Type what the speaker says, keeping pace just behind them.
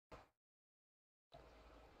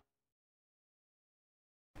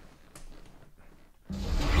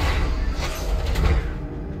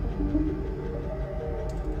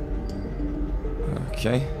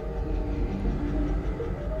Okay.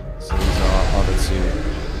 So these are our other two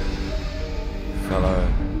fellow...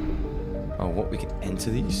 Oh, what? We can enter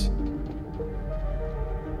these?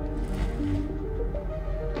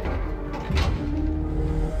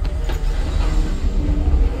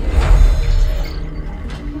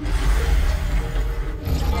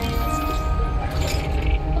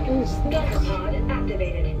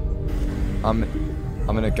 I'm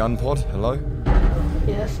in a gun pod. Hello?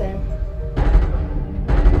 Yeah, same.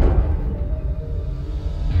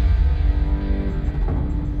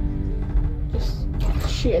 Just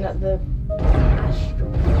shooting at the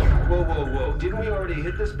asteroid. Whoa, whoa, whoa. Didn't we already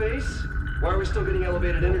hit this base? Why are we still getting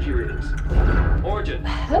elevated energy readings? Origin,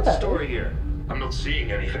 what's the story here? I'm not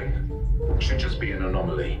seeing anything. Should just be an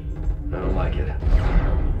anomaly. I don't like it.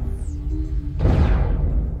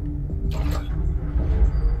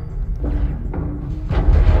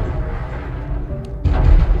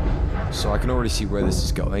 So I can already see where this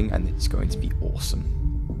is going, and it's going to be awesome.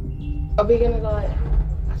 Are we gonna like...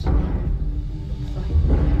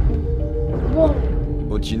 What?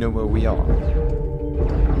 Well, do you know where we are?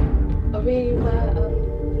 Are we where,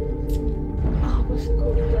 what's it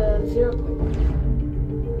called? The 0 point?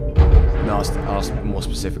 No, I was more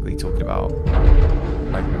specifically talking about,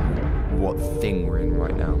 like, what thing we're in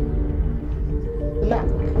right now. The mech.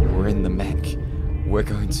 We're in the mech. We're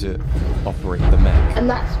going to operate the mech. And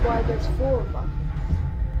that's why there's 4 of us.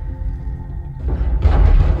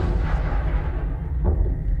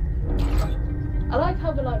 I like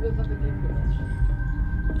how we're like with other people.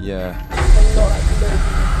 Yeah. And not like loads of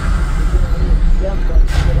people. The other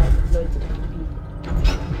ones are like loads of people.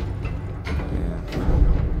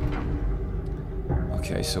 Yeah.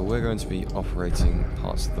 Okay, so we're going to be operating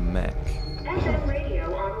parts of the mech. FM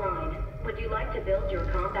radio online. Would you like to build your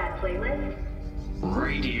combat playlist?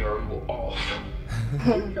 Radio off.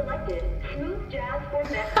 You selected Smooth Jazz for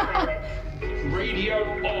Mech Pilots. Radio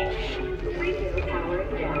off. Radio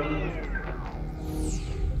powering down.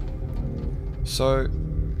 So,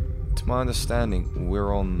 to my understanding,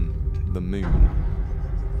 we're on the moon.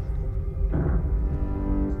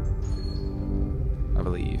 I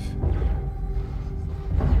believe.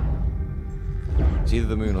 It's either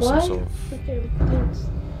the moon or some sort of...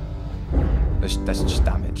 That's just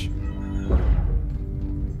damage.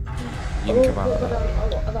 You can come out of that.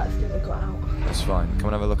 I've accidentally got out. That's fine. Come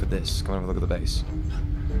and have a look at this. Come and have a look at the base.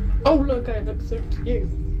 Oh look, I look so cute.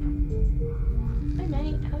 Hi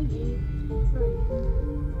mate, how are you? Where are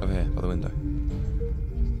you? Over here, by the window.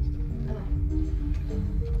 Hello.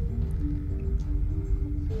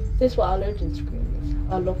 This is what our loading screen is.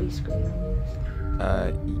 Our lobby screen is.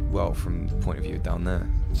 Well, from the point of view down there.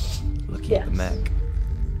 Looking at the mech.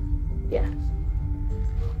 Yes.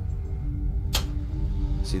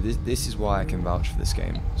 See, this is why I can vouch for this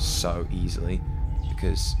game so easily,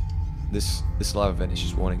 because this live event is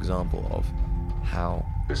just one example of how...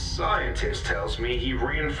 The scientist tells me he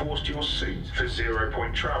reinforced your suit for 0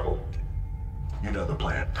 point travel. You know the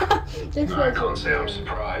plan. I can't say I'm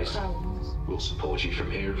surprised. We'll support you from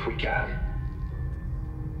here if we can.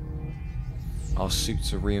 Our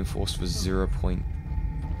suits are reinforced for 0 point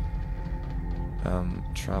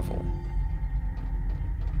travel.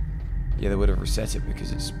 Yeah, they would have reset it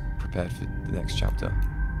because it's prepared for the next chapter.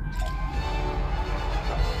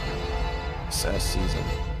 It's season.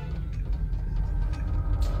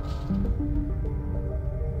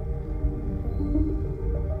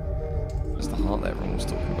 There's the heart that everyone was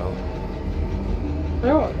talking about.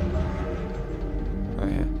 Where are they? Oh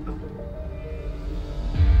yeah.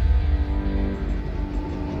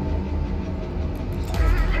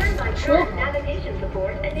 Turn by turn navigation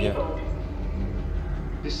support enabled.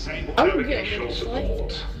 Disable I'm navigational getting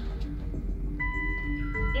support.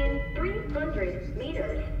 In 300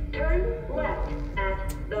 meters, turn left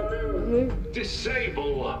at the moon.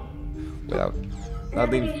 Disable. Without...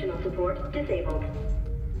 Navigational support disabled.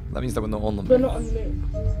 That means that we're not on the We're moon. not on the moon.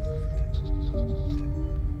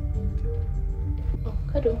 Oh,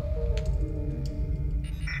 cuddle.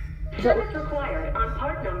 Is that Service required on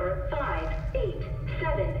part number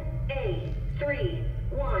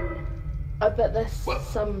 587A31. I bet there's Well,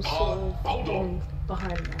 some sort of hold on. thing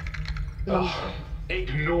behind there.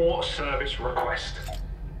 Ignore service request.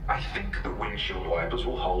 I think the windshield wipers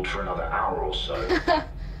will hold for another hour or so.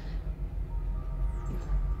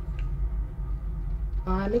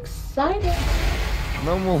 I'm excited.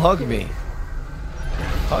 No one will hug me.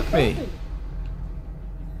 Hug me.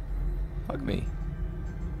 Hug me.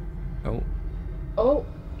 Oh, Oh.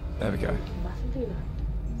 there we go. Mustn't do that.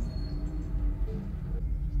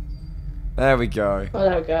 There we go. Oh,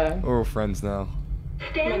 there we go. We're all friends now.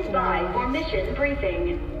 Stand by for mission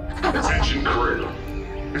briefing. Attention crew.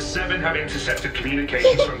 The Seven have intercepted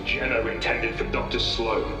communications from Geno intended for Dr.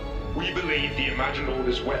 Sloan. We believe the imagined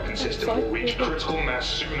order's weapon system will reach critical mass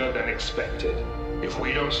sooner than expected. If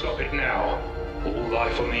we don't stop it now, all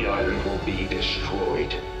life on the island will be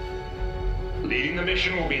destroyed. Leading the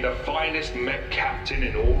mission will be the finest mech captain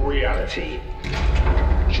in all reality.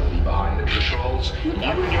 She'll be behind the controls. You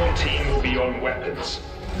and your team will be on weapons.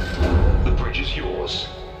 The bridge is yours,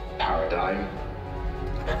 Paradigm.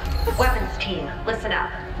 Weapons team, listen up.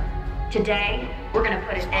 Today, we're gonna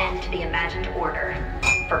put an end to the imagined order.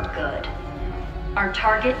 For good. Our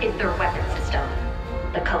target is their weapon system.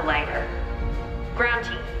 The Collider. Ground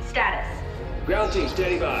team, status. Ground team,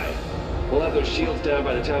 steady by. We'll have those shields down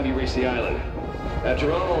by the time you reach the island.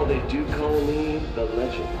 After all, they do call me the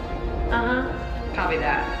Legend. Uh-huh. Copy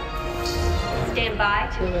that. Stand by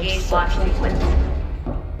to engage launch sequence.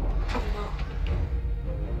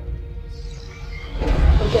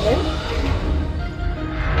 Okay.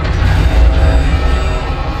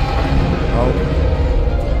 Oh,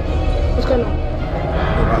 What's going on?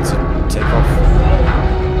 we're about to take off.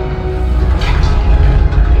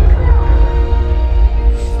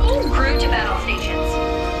 Crew to battle stations.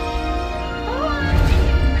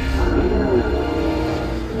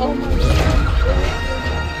 Oh my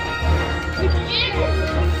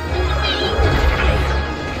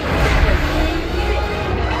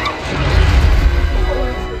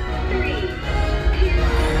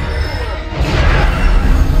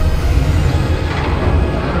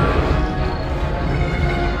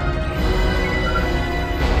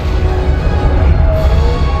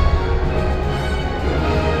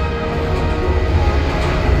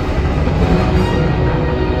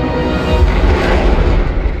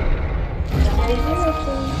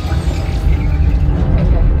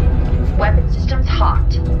Weapon systems hot.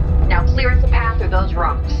 Now clear us a path through those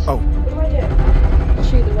rocks. Oh, What do I do?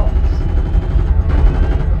 Shoot the rocks.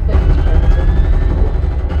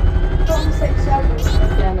 John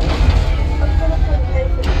 6-7. Yeah, no. I'm gonna play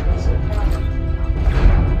for this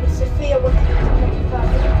now. It's Sophia when it gets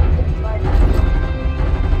 25 right now.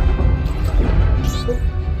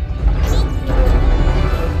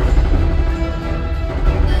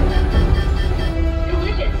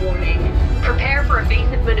 Collision warning. Prepare for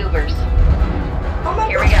evasive maneuvers. Oh my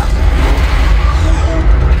Here we God. go.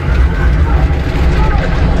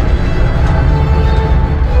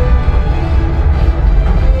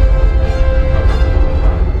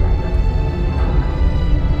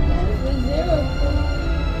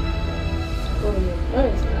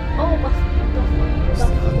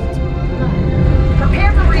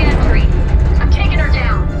 Prepare for re-entry. I'm taking her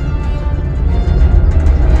down.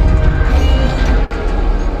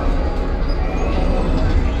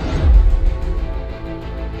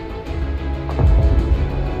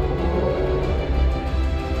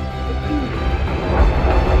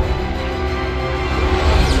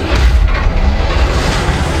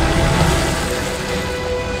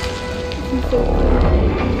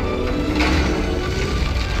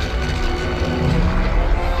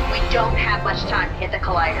 We don't have much time to hit the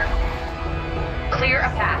collider. Clear a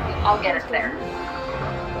path. I'll get us there.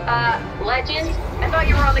 Legend? I thought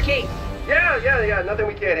you were on the case. Yeah. Nothing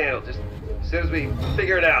we can't handle. Just as soon as we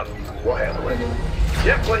figure it out. We'll handle it.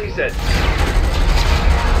 Yep, what he said.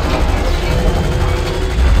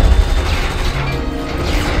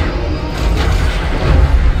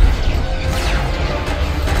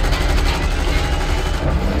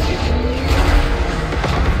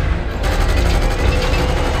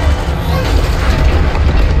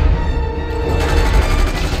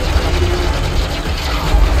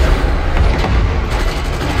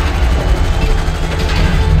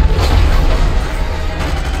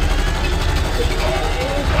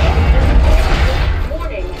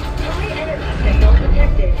 Warning. High energy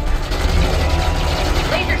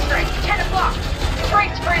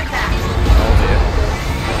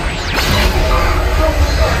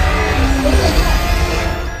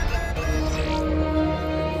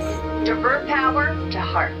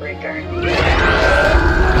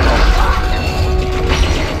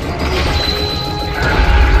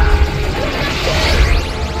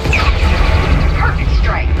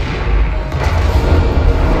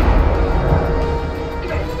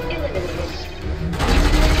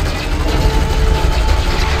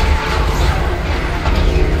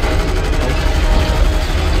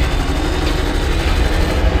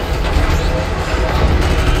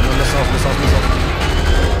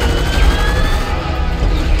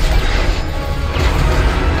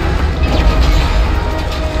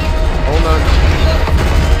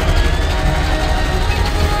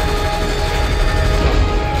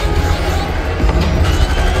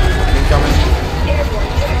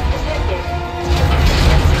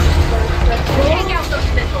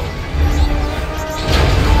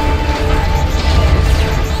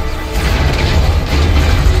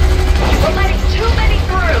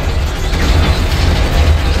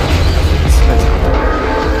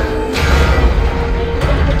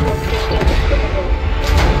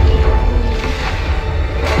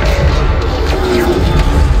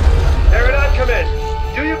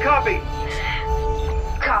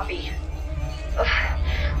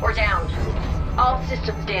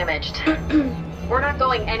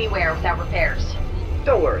repairs.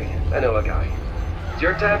 Don't worry, I know a guy. It's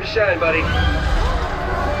your time to shine, buddy.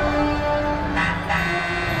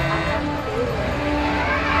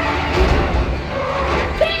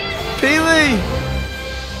 Peely!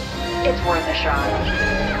 It's worth a shot.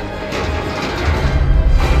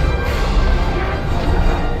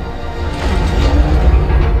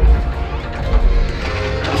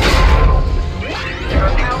 Zero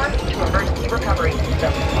power to emergency recovery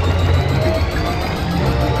system.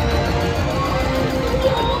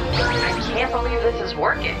 I can't believe this is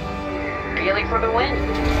working. Really for the win.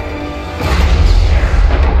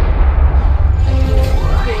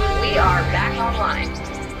 We are back online.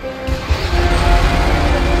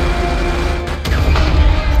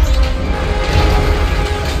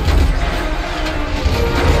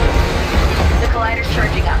 The collider's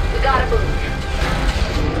charging up. We gotta move.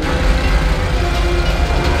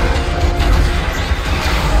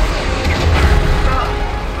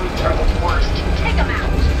 Oh, are the worst. Take them out.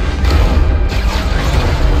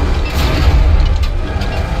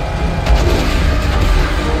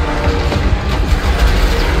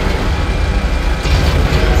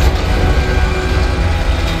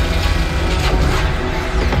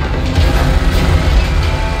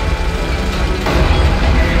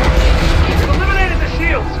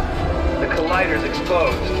 Collider's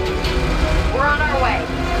exposed. We're on our way.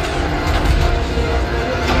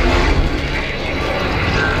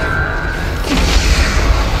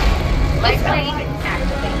 Light plane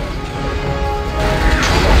activated.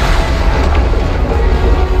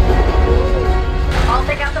 I'll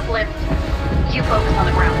take out the blip. You focus on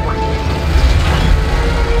the ground forces.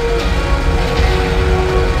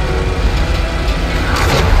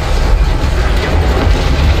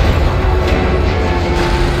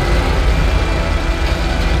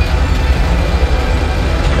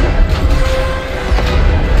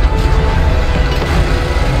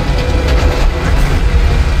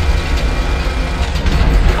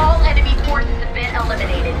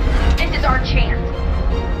 Eliminated. This is our chance.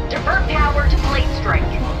 Divert power to blade strike.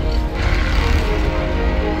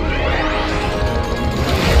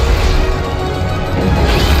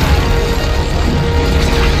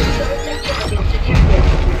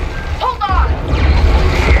 Hold on!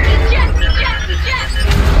 Eject! Eject! Eject!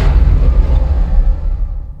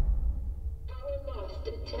 Power loss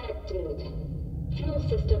detected. Fuel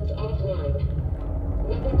systems offline.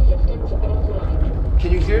 Weapon systems offline.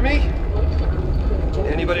 Can you hear me?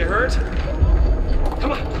 Anybody hurt?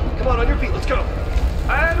 Come on your feet, let's go.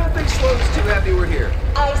 I don't think Sloane's too happy we're here.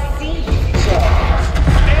 I see you, George.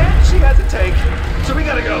 And she has a tank, so we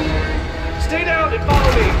gotta go. Stay down and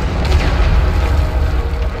follow me.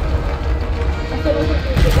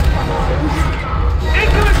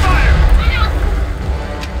 Incoming fire!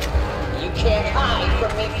 You can't hide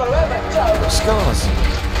from me forever, Joe. Scars.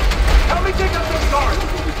 Help me take up those guards.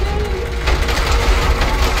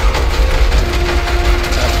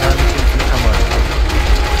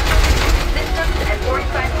 Systems at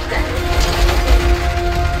 45%.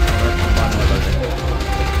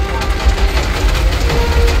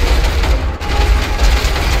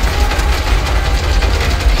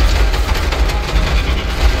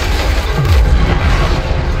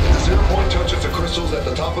 The zero point touches the crystals at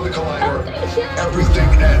the top of the collider. Everything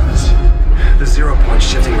ends. The 0 point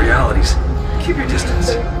shifting realities. Keep your distance.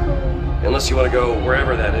 Unless you want to go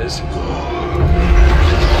wherever that is.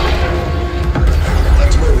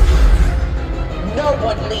 Let's move. No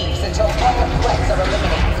one leaves until all threats are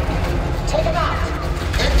eliminated. Take them out.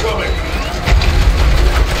 Incoming.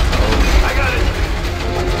 I got it.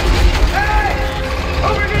 Hey!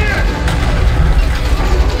 Over here!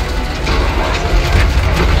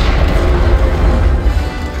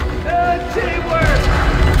 Teamwork!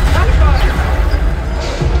 High five!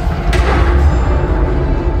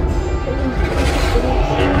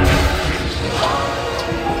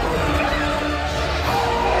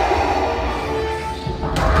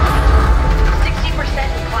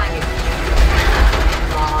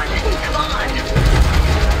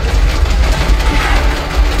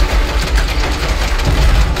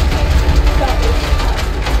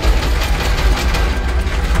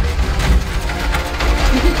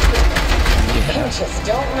 Just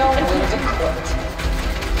don't know when to quit.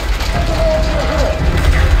 Look at what you're doing.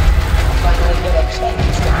 I'll finally get a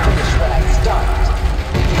chance to finish what I started.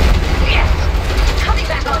 Yes! Coming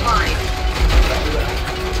back online!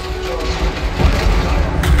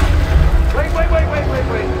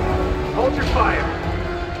 Wait. Hold your fire.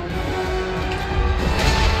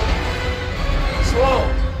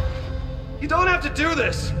 Sloane! You don't have to do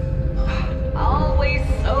this! Always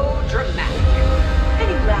so dramatic.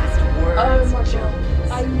 Any last words, Oh my Jones?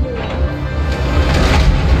 god. I knew it.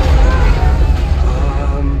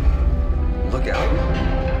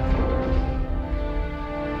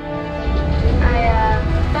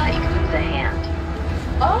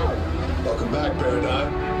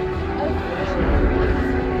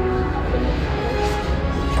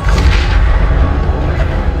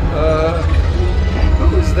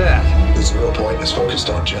 The zero point is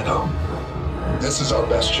focused on Jenna. This is our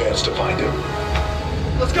best chance to find him.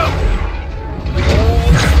 Let's go!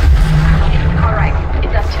 Alright,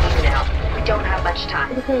 it's up to you now. We don't have much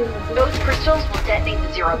time. Those crystals will detonate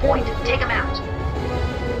the zero point. Take them out.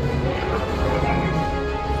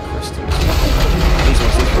 Crystals. These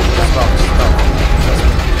ones. Stop.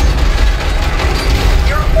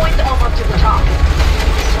 Zero point's almost to the top.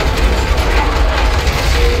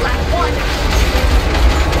 Last one.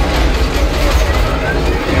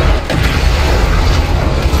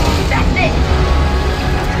 That's it.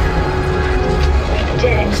 We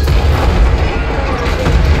did it.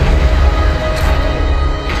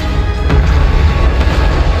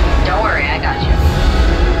 Don't worry, I got you.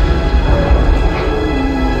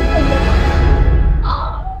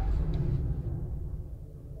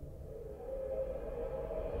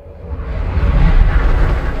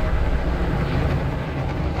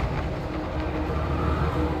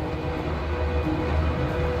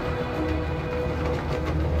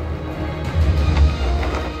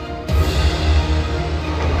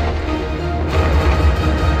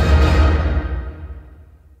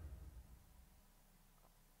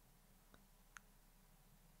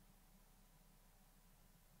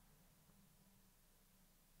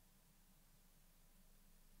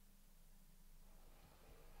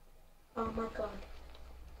 Oh my god.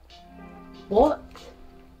 What?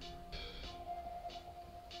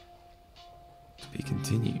 To be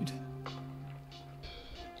continued.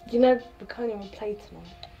 You know, we can't even play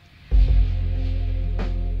tonight.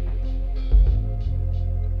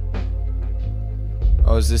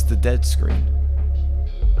 Oh, is this the dead screen?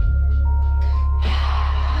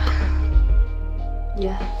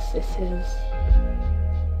 Yes, this is.